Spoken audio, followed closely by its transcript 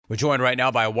We're joined right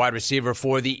now by a wide receiver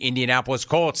for the Indianapolis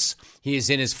Colts. He is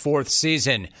in his fourth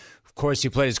season. Of course, he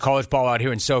played his college ball out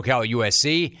here in SoCal at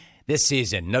USC. This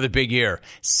season, another big year,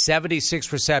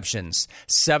 76 receptions,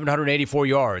 784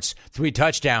 yards, 3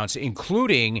 touchdowns,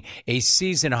 including a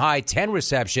season-high 10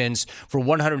 receptions for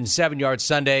 107 yards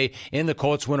Sunday in the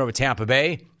Colts win over Tampa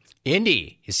Bay.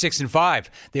 Indy is 6-5.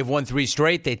 They've won 3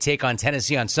 straight. They take on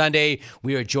Tennessee on Sunday.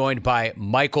 We are joined by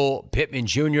Michael Pittman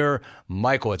Jr.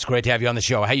 Michael, it's great to have you on the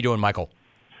show. How you doing, Michael?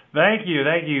 Thank you.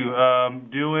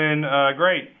 Doing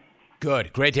great.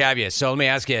 Good. Great to have you. So let me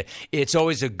ask you, it's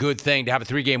always a good thing to have a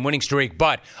 3-game winning streak,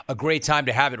 but a great time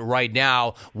to have it right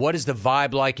now. What is the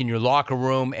vibe like in your locker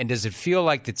room, and does it feel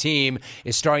like the team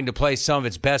is starting to play some of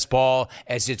its best ball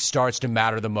as it starts to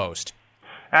matter the most?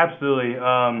 Absolutely.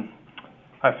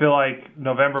 I feel like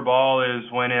November ball is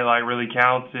when it really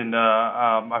counts, and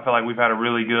I feel like we've had a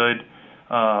really good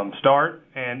start,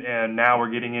 and now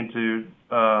we're getting into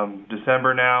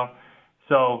December now.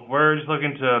 So we're just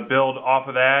looking to build off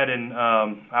of that, and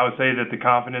I would say that the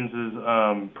confidence is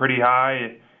pretty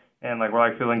high, and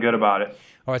we're feeling good about it.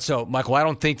 All right, so Michael, I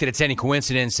don't think that it's any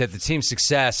coincidence that the team's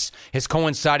success has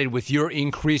coincided with your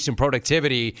increase in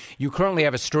productivity. You currently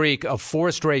have a streak of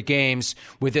 4 straight games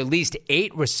with at least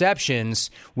 8 receptions,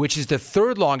 which is the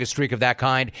 3rd longest streak of that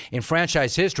kind in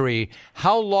franchise history.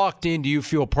 How locked in do you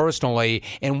feel personally,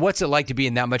 and what's it like to be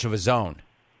in that much of a zone?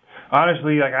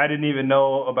 Honestly, I didn't even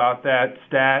know about that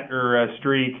stat or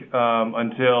streak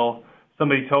until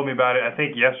somebody told me about it, I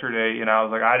think yesterday, and I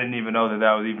was like, I didn't even know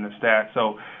that was even a stat.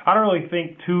 So I don't really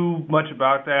think too much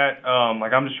about that.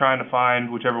 I'm just trying to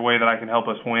find whichever way that I can help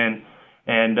us win.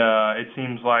 And it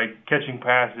seems like catching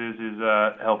passes is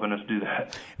helping us do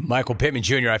that. Michael Pittman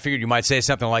Jr., I figured you might say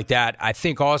something like that. I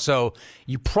think also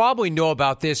you probably know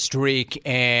about this streak,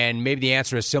 and maybe the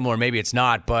answer is similar, maybe it's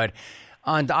not. But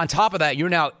on top of that, you're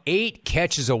now 8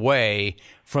 catches away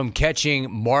from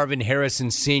catching Marvin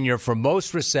Harrison Sr. for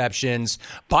most receptions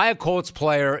by a Colts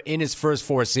player in his first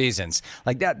 4 seasons.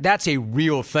 That's a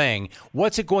real thing.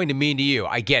 What's it going to mean to you?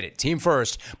 I get it, team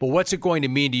first, but what's it going to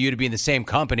mean to you to be in the same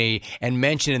company and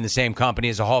mentioned in the same company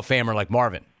as a Hall of Famer like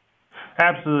Marvin?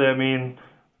 Absolutely. I mean,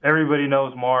 everybody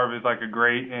knows Marv is a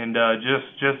great, and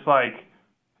just like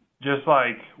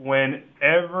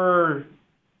whenever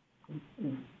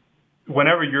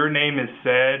your name is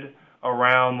said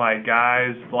around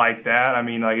guys like that, I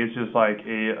mean, it's just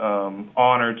a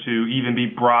honor to even be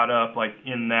brought up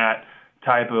in that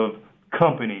type of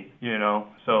company,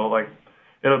 So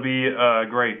it'll be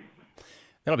great.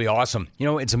 That'll be awesome.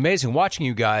 It's amazing watching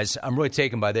you guys. I'm really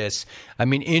taken by this. I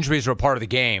mean, injuries are a part of the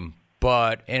game,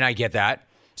 and I get that.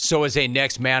 So is a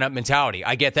next man up mentality.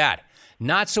 I get that.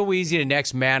 Not so easy to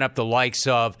next man up the likes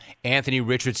of Anthony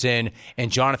Richardson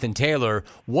and Jonathan Taylor.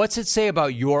 What's it say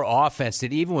about your offense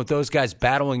that even with those guys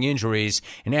battling injuries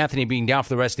and Anthony being down for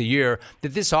the rest of the year,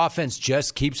 that this offense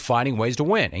just keeps finding ways to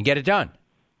win and get it done?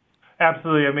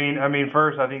 Absolutely. I mean,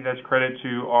 first, I think that's credit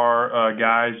to our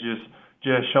guys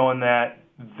just showing that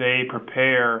they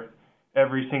prepare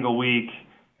every single week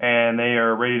and they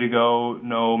are ready to go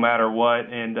no matter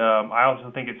what. And I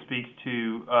also think it speaks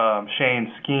to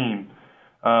Shane's scheme.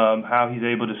 How he's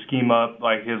able to scheme up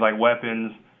his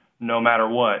weapons no matter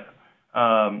what.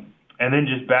 And then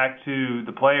just back to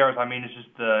the players, I mean, it's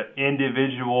just the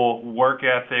individual work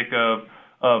ethic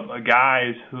of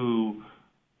guys who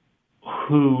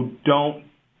don't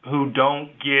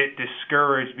get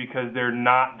discouraged because they're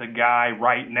not the guy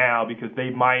right now, because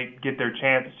they might get their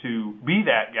chance to be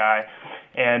that guy.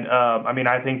 And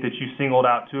I think that you singled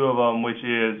out 2 of them, which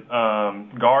is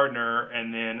Gardner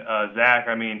and then Zach.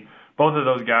 I mean, both of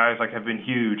those guys have been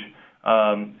huge,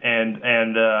 and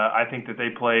I think that they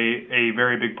play a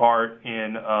very big part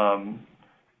in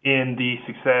the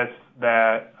success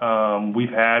that we've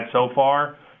had so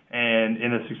far, and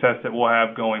in the success that we'll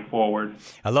have going forward.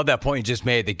 I love that point you just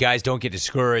made, that guys don't get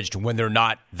discouraged when they're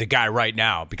not the guy right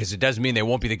now, because it doesn't mean they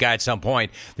won't be the guy at some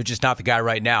point. They're just not the guy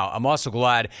right now. I'm also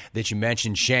glad that you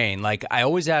mentioned Shane. I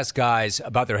always ask guys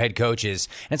about their head coaches,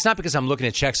 and it's not because I'm looking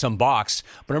to check some box,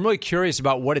 but I'm really curious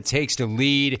about what it takes to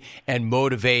lead and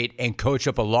motivate and coach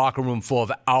up a locker room full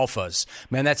of alphas.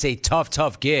 Man, that's a tough,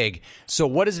 tough gig. So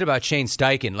what is it about Shane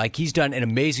Steichen? He's done an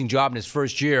amazing job in his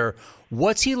first year.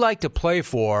 What's he like to play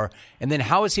for, and then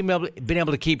how has he been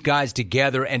able to keep guys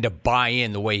together and to buy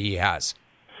in the way he has?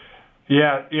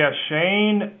 Yeah,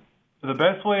 Shane, the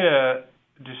best way to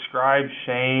describe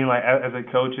Shane as a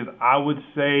coach is, I would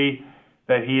say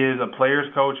that he is a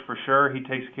player's coach for sure. He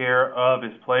takes care of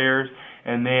his players,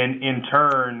 and then in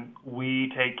turn, we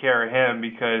take care of him,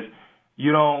 because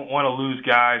you don't want to lose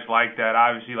guys like that.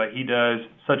 Obviously, like he does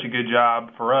such a good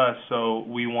job for us, so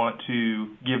we want to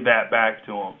give that back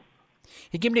to him.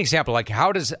 Hey, give me an example. Like,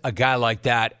 how does a guy like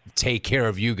that take care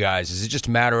of you guys? Is it just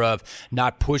a matter of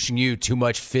not pushing you too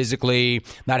much physically,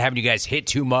 not having you guys hit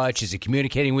too much? Is he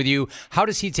communicating with you? How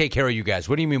does he take care of you guys?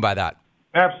 What do you mean by that?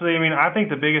 Absolutely. I mean, I think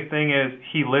the biggest thing is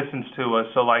he listens to us.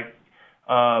 So, like,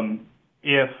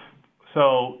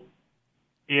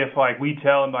 if like we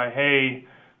tell him like, hey,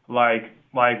 like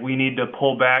we need to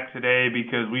pull back today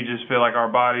because we just feel like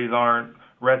our bodies aren't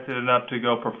rested enough to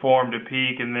go perform to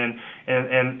peak, and then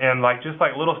and like just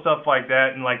like little stuff like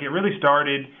that, and like it really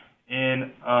started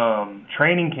in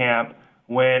training camp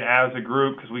when as a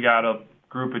group, because we got a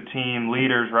group of team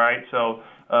leaders, right? So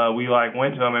we like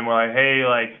went to them and we're like, hey,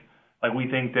 like we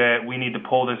think that we need to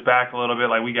pull this back a little bit.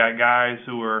 Like we got guys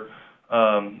who are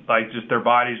like just their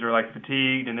bodies are like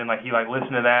fatigued, and then like he like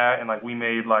listened to that, and like we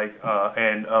made like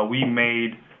we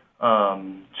made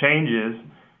changes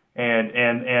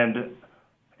and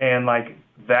like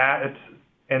that,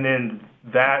 and then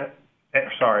that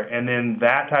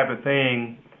type of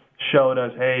thing showed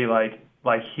us, hey, like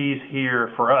he's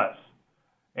here for us,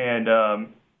 and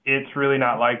it's really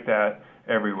not like that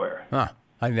everywhere. Huh.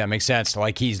 I think that makes sense.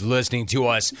 Like he's listening to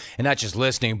us, and not just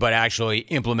listening, but actually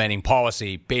implementing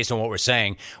policy based on what we're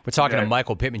saying. We're talking to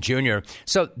Michael Pittman Jr.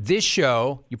 So this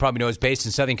show, you probably know, is based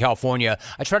in Southern California.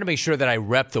 I try to make sure that I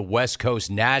rep the West Coast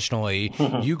nationally.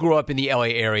 You grew up in the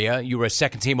L.A. area. You were a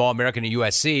second-team All-American at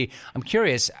USC. I'm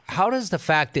curious, how does the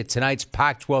fact that tonight's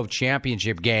Pac-12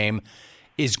 championship game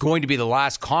is going to be the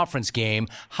last conference game,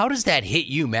 how does that hit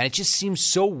you, man? It just seems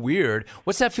so weird.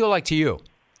 What's that feel like to you?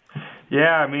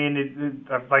 Yeah, I mean,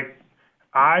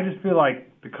 I just feel like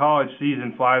the college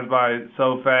season flies by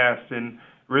so fast, and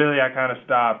really I kind of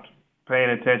stopped paying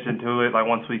attention to it, like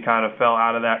once we kind of fell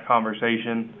out of that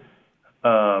conversation.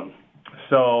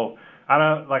 So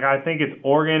I think it's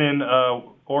Oregon and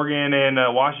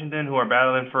Washington who are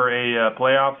battling for a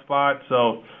playoff spot.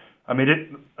 So, I mean,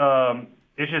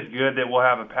 it's just good that we'll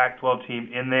have a Pac-12 team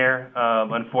in there.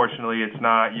 Unfortunately, it's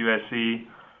not USC,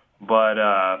 but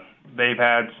they've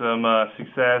had some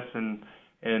success and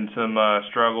some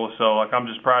struggles. So, like, I'm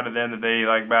just proud of them that they,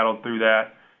 like, battled through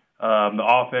that. The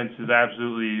offense is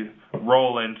absolutely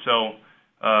rolling. So,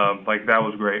 like, that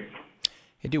was great.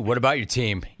 Hey, dude, what about your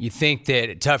team? You think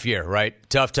that tough year, right?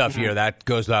 Tough year. That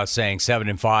goes without saying,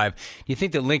 7-5. Do you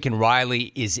think that Lincoln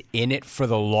Riley is in it for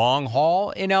the long haul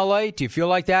in L.A.? Do you feel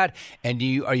like that? And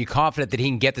are you confident that he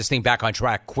can get this thing back on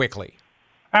track quickly?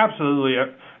 Absolutely. I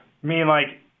mean,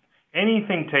 like,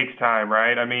 anything takes time,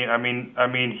 right? I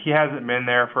mean, he hasn't been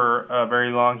there for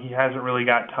very long. He hasn't really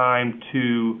got time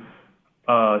to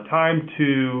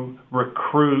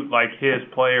recruit like his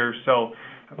players. So,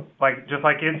 like, just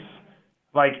like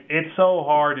it's so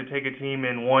hard to take a team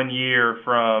in 1 year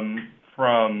from.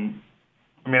 I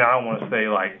mean, I don't want to say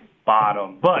like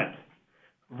bottom, but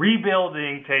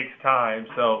rebuilding takes time.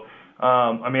 So,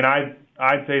 I mean,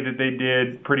 I'd say that they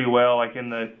did pretty well, like in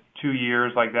the 2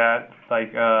 years like that,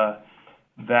 like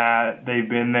that they've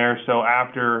been there. So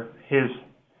after his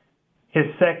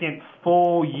second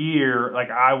full year,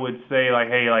 like I would say, like,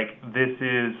 hey, like this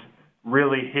is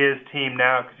really his team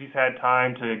now because he's had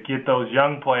time to get those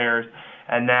young players,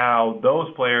 and now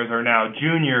those players are now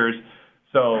juniors.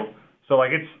 So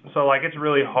it's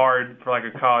really hard for like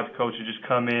a college coach to just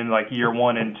come in like year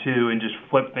 1 and 2 and just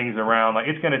flip things around. Like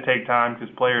it's going to take time because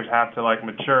players have to like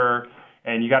mature.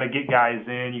 And you got to get guys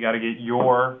in. You got to get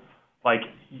your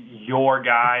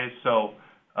guys. So,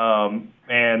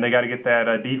 and they got to get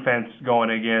that defense going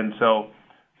again. So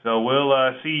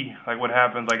we'll see like what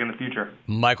happens like in the future.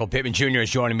 Michael Pittman Jr. is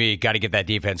joining me. Got to get that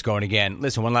defense going again.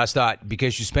 Listen, one last thought.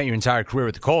 Because you spent your entire career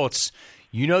with the Colts,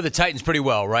 you know the Titans pretty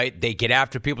well, right? They get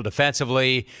after people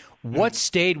defensively. What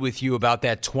stayed with you about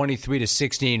that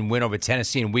 23-16 win over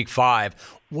Tennessee in Week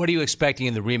 5? What are you expecting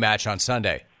in the rematch on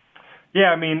Sunday?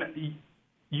 Yeah, I mean,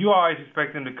 you always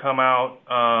expect them to come out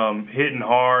hitting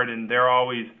hard, and they're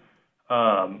always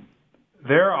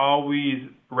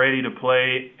ready to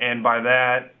play. And by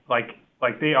that, like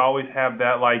they always have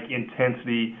that like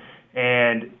intensity,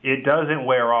 and it doesn't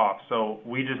wear off. So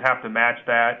we just have to match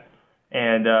that,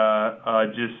 and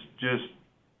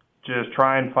just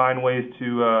try and find ways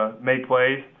to make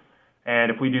plays. And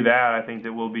if we do that, I think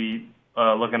that we'll be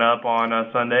looking up on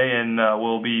Sunday, and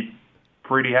we'll be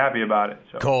pretty happy about it.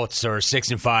 So. Colts are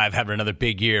 6-5, having another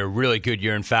big year, really good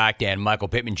year, in fact. And Michael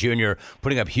Pittman Jr.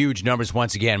 putting up huge numbers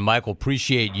once again. Michael,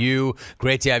 appreciate you.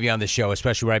 Great to have you on the show,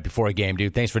 especially right before a game,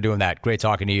 dude. Thanks for doing that. Great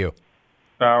talking to you.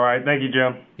 All right. Thank you,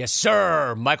 Jim. Yes,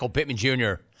 sir. Michael Pittman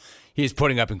Jr. He's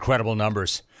putting up incredible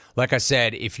numbers. Like I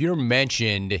said, if you're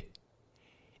mentioned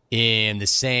in the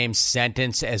same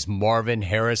sentence as Marvin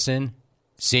Harrison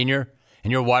Sr.,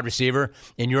 and you're a wide receiver,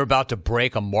 and you're about to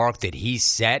break a mark that he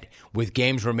set with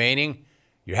games remaining,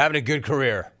 you're having a good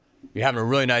career. You're having a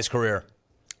really nice career.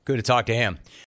 Good to talk to him.